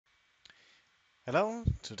Hello,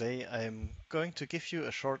 today I'm going to give you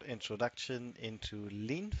a short introduction into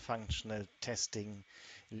lean functional testing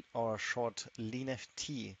or short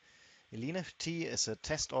LeanFT. LeanFT is a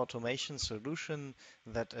test automation solution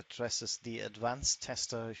that addresses the advanced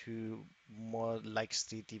tester who more likes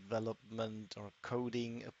the development or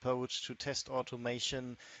coding approach to test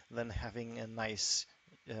automation than having a nice,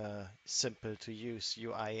 simple to use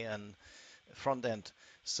UI and front end.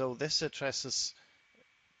 So this addresses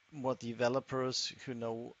more developers who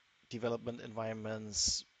know development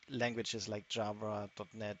environments, languages like Java,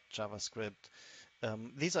 .NET, JavaScript.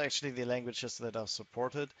 These are actually the languages that are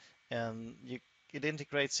supported, and it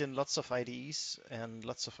integrates in lots of IDEs and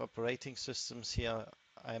lots of operating systems. Here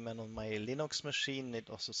I'm on my Linux machine. It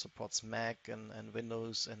also supports Mac and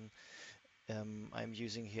Windows, and I'm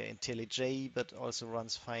using here IntelliJ, but also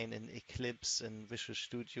runs fine in Eclipse and Visual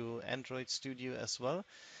Studio, Android Studio as well.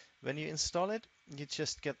 When you install it, you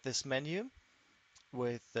just get this menu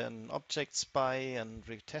with an object spy and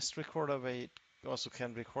test recorder where you also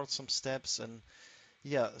can record some steps. And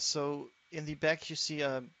yeah, so in the back you see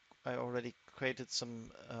I already created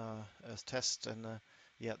some a test and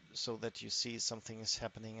yeah, so that you see something is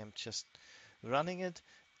happening. I'm just running it.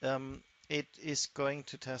 It is going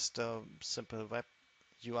to test a simple web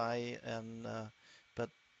UI and but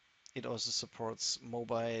it also supports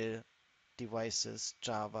mobile devices,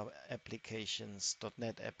 Java applications,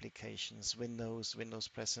 .NET applications, Windows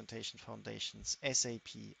Presentation Foundations, SAP,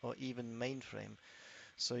 or even mainframe.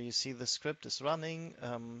 So you see the script is running,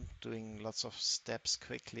 doing lots of steps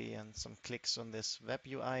quickly and some clicks on this web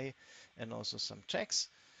UI and also some checks.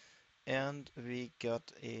 And we got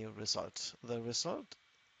a result. The result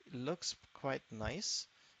looks quite nice.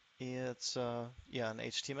 It's yeah, an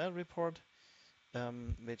HTML report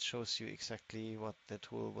which shows you exactly what the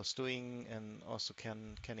tool was doing and also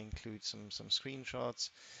can include some screenshots.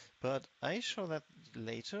 But I show that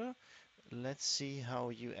later. Let's see how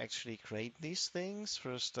you actually create these things.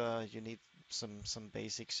 First, you need some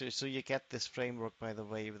basics. So you get this framework, by the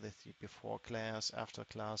way, with the before class, after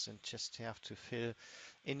class, and just have to fill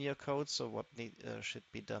in your code. So what should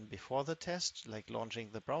be done before the test, like launching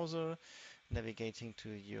the browser, navigating to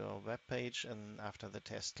your web page, and after the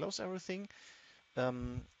test, close everything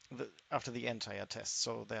um, after the entire test.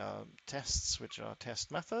 So there are tests which are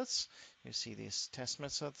test methods. You see these test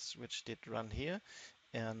methods which did run here,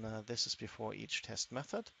 and this is before each test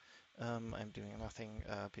method. I'm doing nothing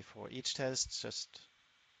before each test, just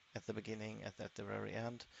at the beginning and at the very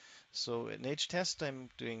end. So in each test, I'm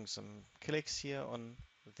doing some clicks here on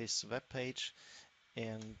this web page,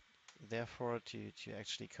 and therefore to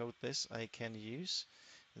actually code this, I can use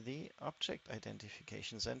the Object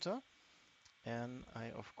Identification Center. And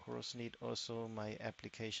I of course need also my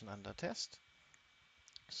application under test.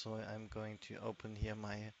 So I'm going to open here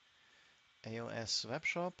my iOS web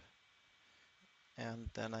shop, and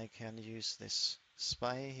then I can use this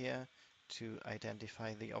spy here to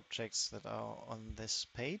identify the objects that are on this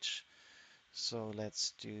page. So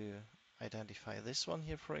let's do identify this one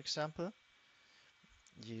here, for example.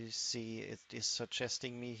 You see it is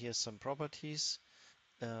suggesting me here some properties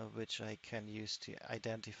which I can use to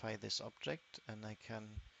identify this object, and I can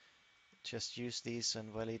just use these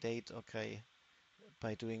and validate, okay,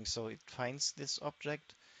 by doing so it finds this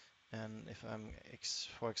object. And if I'm,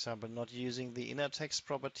 for example, not using the inner text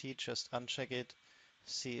property, just uncheck it,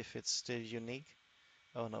 see if it's still unique.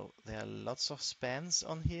 Oh no, there are lots of spans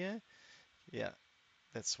on here. Yeah,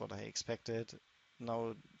 that's what I expected.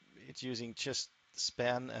 Now it's using just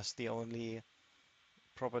span as the only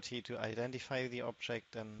property to identify the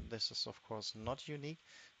object, and this is of course not unique.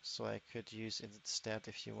 So I could use it instead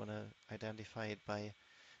if you want to identify it by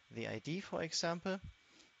the ID, for example.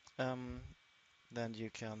 Um, then you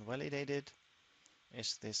can validate it.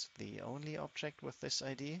 Is this the only object with this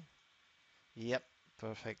ID? Yep,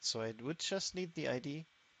 perfect. So I would just need the ID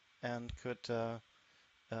and could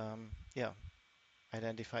yeah,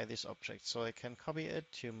 identify this object. So I can copy it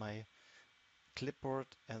to my clipboard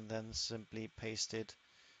and then simply paste it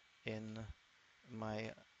in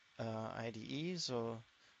my IDE. So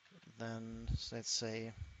then let's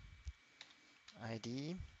say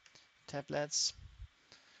ID tablets.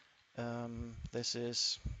 This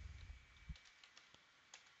is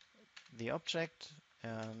the object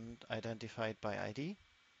and identified by ID.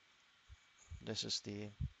 This is the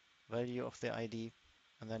value of the ID,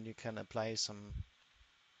 and then you can apply some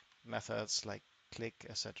methods like click,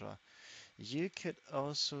 etc. You could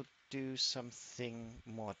also do something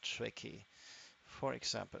more tricky. For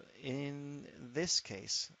example, in this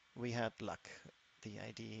case, we had luck.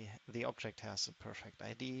 The object has a perfect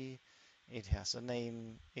ID, it has a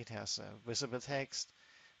name, it has a visible text,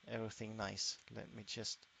 everything nice. Let me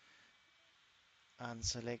just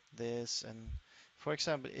unselect this, and for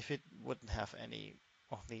example, if it wouldn't have any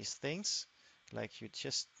of these things, like you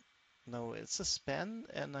just know it's a span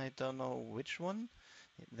and I don't know which one,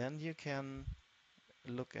 then you can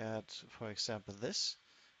look at, for example, this,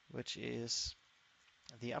 which is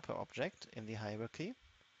the upper object in the hierarchy,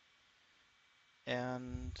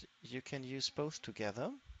 and you can use both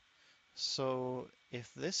together. So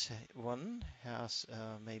if this one has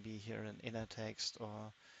maybe here an inner text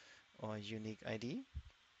or a unique ID,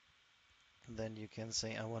 then you can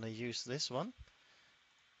say I want to use this one,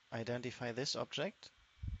 identify this object,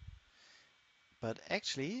 but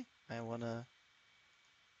actually I want to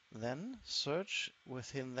then search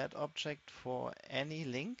within that object for any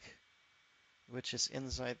link which is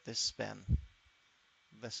inside this span.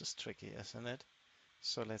 This is tricky, isn't it?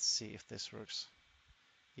 So let's see if this works.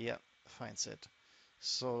 Yeah, finds it.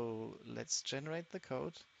 So let's generate the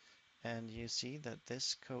code, and you see that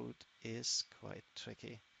this code is quite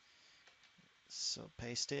tricky. So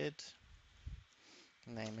paste it,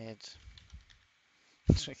 name it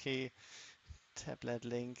tricky tablet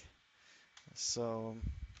link. So,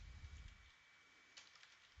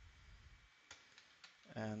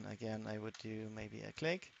 and again, I would do maybe a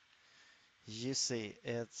click. You see,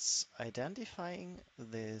 it's identifying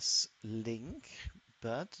this link,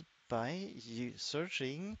 but by you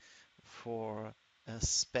searching for a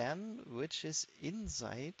span which is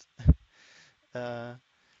inside uh,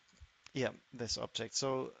 yeah, this object.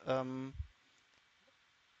 So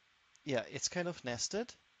yeah, it's kind of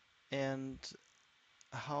nested. And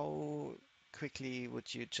how quickly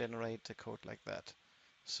would you generate a code like that?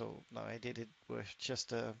 So now I did it with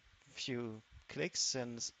just a few clicks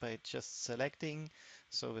and by just selecting.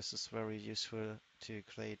 So this is very useful to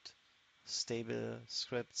create stable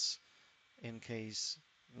scripts in case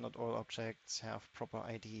not all objects have proper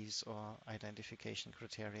IDs or identification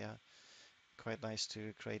criteria. Quite nice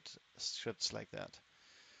to create scripts like that.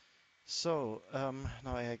 So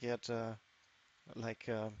now I get like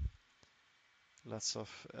lots of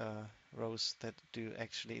rows that do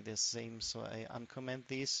actually the same. So I uncomment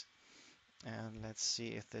these and let's see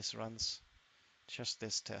if this runs just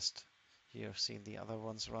this test. You've seen the other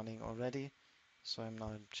ones running already. So I'm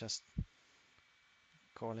now just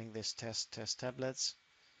calling this test tablets,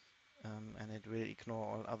 and it will ignore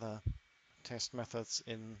all other test methods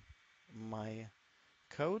in my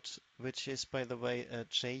code, which is, by the way, a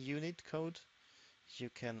JUnit code. You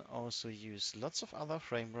can also use lots of other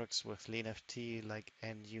frameworks with LeanFT like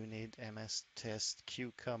NUnit, MSTest,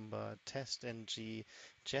 Cucumber, TestNG,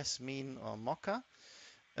 Jasmine, or Mocha,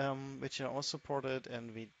 which are all supported,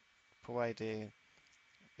 and we provide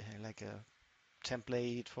like a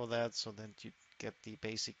template for that so that you get the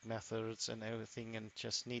basic methods and everything and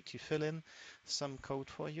just need to fill in some code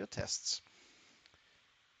for your tests.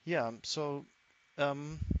 Yeah, so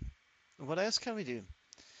um, what else can we do?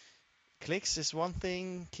 Clicks is one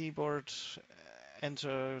thing, keyboard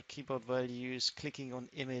enter keyboard values, clicking on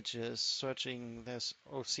images, searching. There's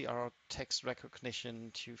OCR text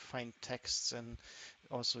recognition to find texts, and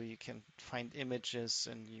also you can find images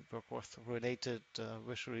and you work with related,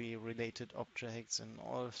 visually related objects and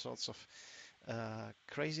all sorts of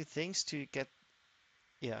crazy things to get,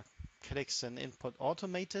 yeah, clicks and input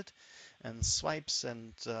automated, and swipes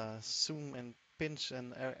and zoom and pinch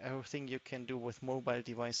and everything you can do with mobile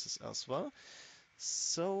devices as well.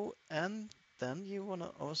 So, and then you want to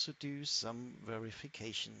also do some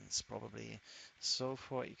verifications probably. So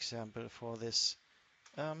for example, for this,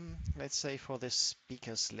 let's say for this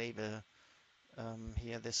speakers label,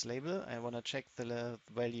 here this label, I want to check the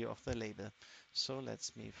value of the label. So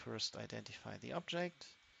let's me first identify the object,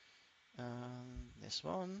 this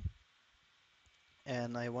one,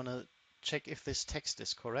 and I want to check if this text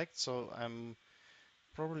is correct. So I'm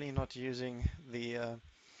probably not using the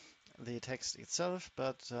text itself,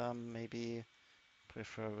 but maybe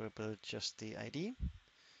preferable just the ID,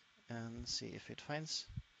 and see if it finds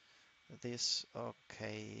this.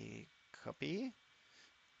 Okay, copy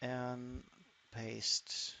and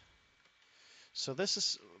paste. So this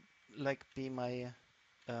is like be my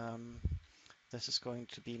this is going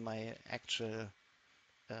to be my actual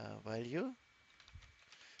value.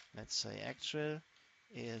 Let's say actual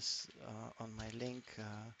is on my link,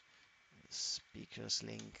 speakers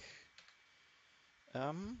link.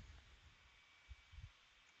 I'm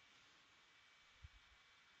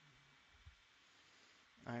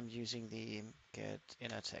using the get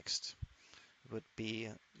inner text, would be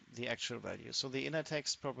the actual value. So the inner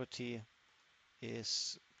text property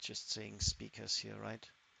is just saying speakers here, right?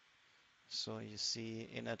 So you see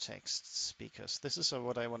inner text speakers. This is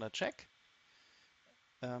what I want to check.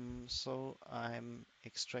 So I'm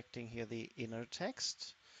extracting here the inner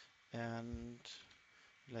text, and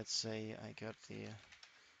let's say I got the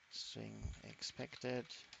string expected,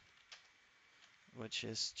 which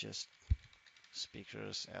is just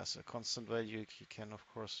speakers as a constant value. You can of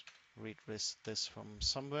course read this from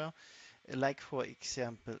somewhere, like for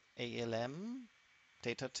example ALM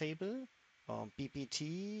data table or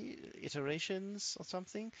BPT iterations or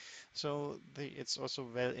something. So it's also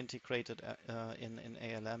well integrated in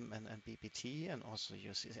ALM and BPT, and also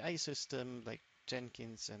your CI system like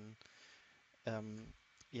Jenkins and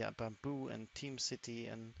yeah, Bamboo and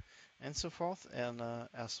TeamCity and so forth, and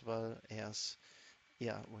as well as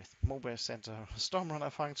yeah, with Mobile Center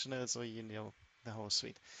Stormrunner functional, so you know the whole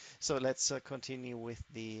suite. So let's continue with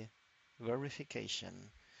the verification.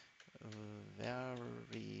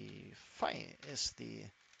 Verify is the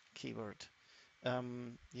keyword.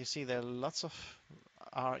 You see there are lots of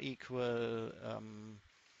are equal,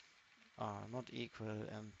 are not equal,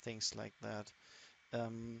 and things like that.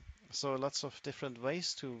 So lots of different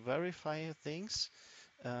ways to verify things,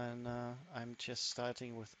 and I'm just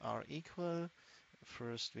starting with are equal.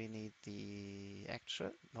 First, we need the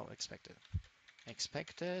actual, no, expected.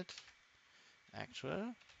 Expected,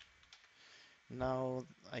 actual. Now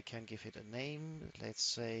I can give it a name. Let's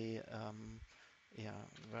say, yeah,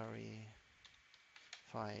 verify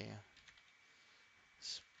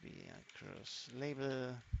speakers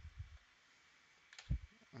label,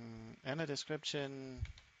 and a description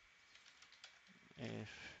if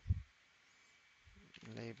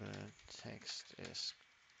label text is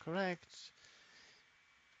correct.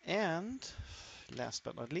 And last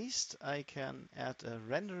but not least, I can add a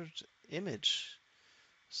rendered image.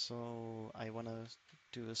 So I want to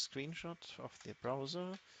do a screenshot of the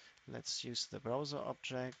browser. Let's use the browser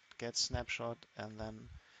object, get snapshot, and then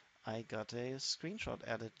I got a screenshot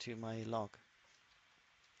added to my log.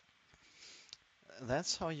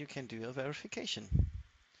 That's how you can do a verification.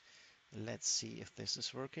 Let's see if this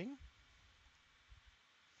is working.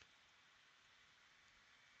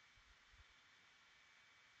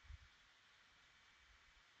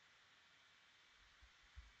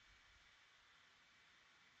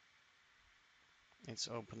 It's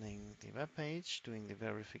opening the web page, doing the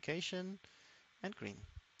verification, and green.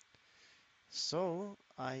 So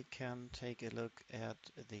I can take a look at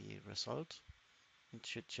the result. It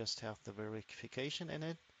should just have the verification in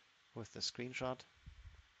it with the screenshot.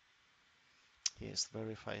 Here's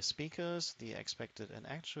verify speakers, the expected and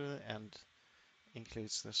actual, and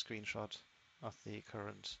includes the screenshot of the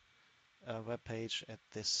current web page at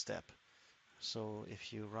this step. So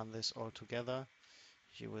if you run this all together,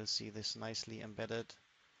 you will see this nicely embedded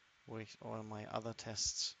with all my other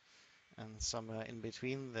tests, and somewhere in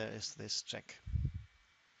between there is this check.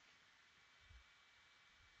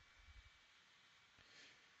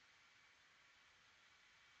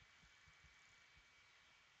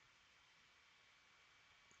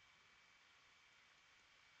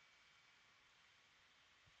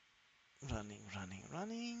 Running, running,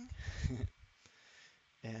 running.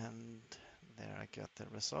 And there I got the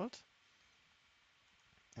result.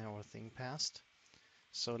 Everything passed.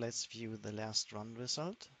 So let's view the last run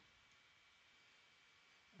result.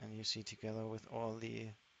 And you see together with all the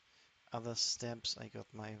other steps, I got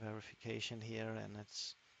my verification here, and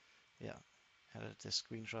it's, yeah, added the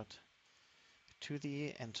screenshot to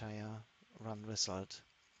the entire run result,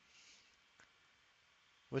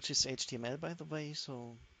 which is HTML, by the way,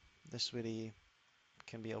 so this really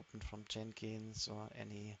can be opened from Jenkins or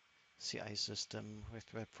any CI system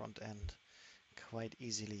with web front end quite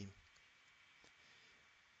easily.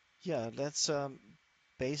 Yeah, that's a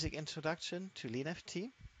basic introduction to LeanFT.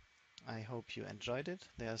 I hope you enjoyed it.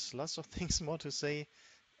 There's lots of things more to say.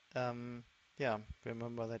 Yeah,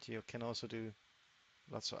 remember that you can also do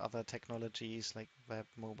lots of other technologies like web,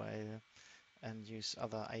 mobile, and use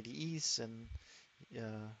other IDEs and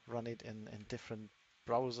run it in different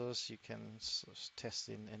browsers. You can test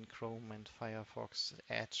in Chrome and Firefox,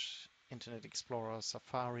 Edge, Internet Explorer,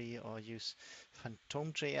 Safari, or use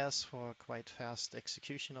Phantom.js for quite fast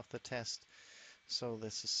execution of the test. So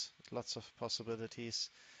this is lots of possibilities.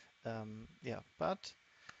 Yeah, but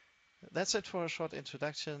that's it for a short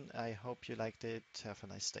introduction. I hope you liked it. Have a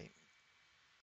nice day.